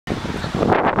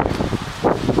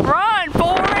Run,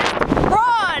 Forrest!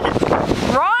 Run!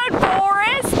 Run,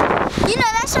 Forrest! You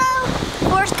know that show?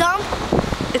 Forrest Gump?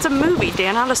 It's a movie,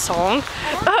 Dan, not a song.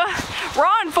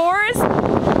 Run, Forrest!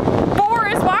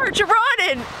 Forrest, why aren't you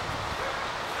running?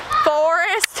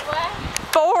 Forrest! What?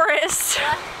 Forrest!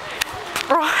 What?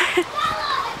 Run!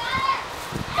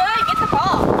 Go ahead, get the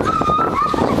ball.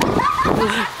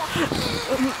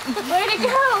 Where'd it go?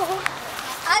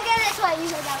 I'll go this way, you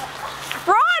go that way.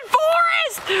 Run,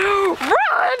 Forrest!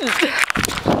 Run!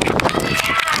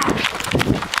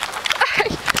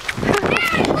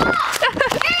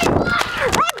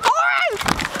 Run, Forrest!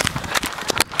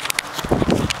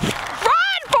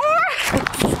 Run, Forrest!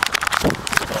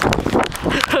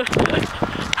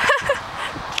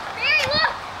 Mary,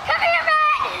 look! Come here,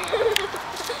 man!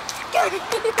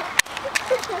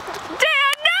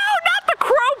 Dan, no, not the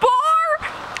crowbar!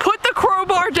 Put the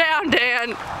crowbar down, Dan.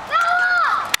 No!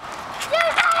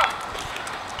 Use it!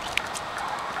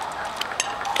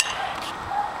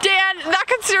 Dan, that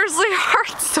could seriously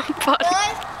hurt somebody.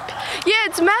 Really? Yeah,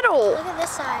 it's metal. Look at this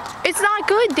side. It's not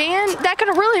good, Dan. That could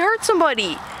really hurt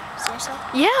somebody. Seriously?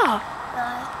 Yeah.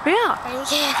 Yeah. Are you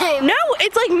kidding? No,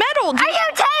 it's like metal. Are you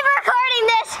tape recording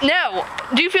this? No.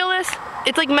 Do you feel this?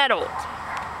 It's like metal.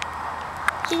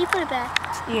 Can you put it back?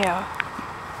 Yeah.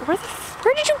 Where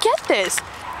did you get this?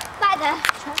 By the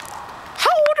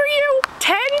How old are you?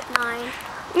 10? 9.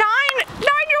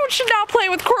 9-year-olds should not play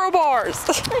with crowbars.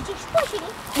 Squishy, squishy.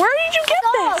 Where did you get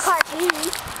It's all this?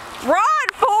 cartoon. Run,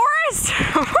 Forrest!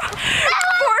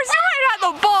 Forrest, you ain't at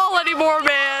the ball anymore,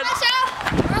 man.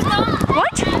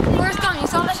 What? Forrest Gump, you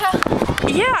saw the show?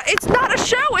 Yeah, it's not a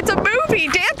show, it's a movie.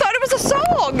 Dan thought it was a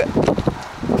song.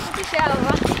 It's a show.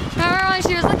 Remember when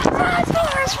she was like, run,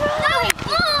 Forrest, run!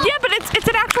 Yeah, but it's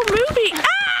an actual movie. Ah!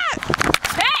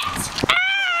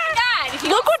 Dad,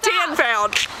 Look what Dan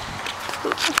found.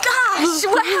 gosh,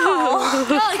 wow.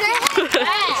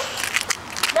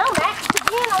 No, Max,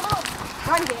 again, I won't.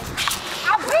 Run, Dan.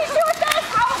 I'll breathe you with this.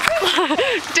 I'll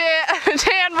breathe.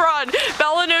 Dan, run.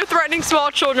 Bella, no threatening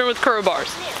small children with crowbars.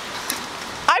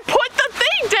 I put the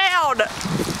thing down.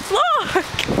 Look.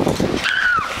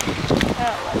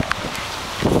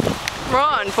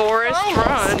 Run, Forrest,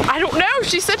 run. I don't know.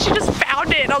 She said she just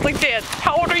found it. I was like, Dan,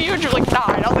 how old are you? And you're like 9.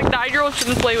 I was like, 9-year-olds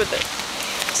shouldn't play with it.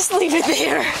 Just leave it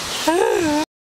there.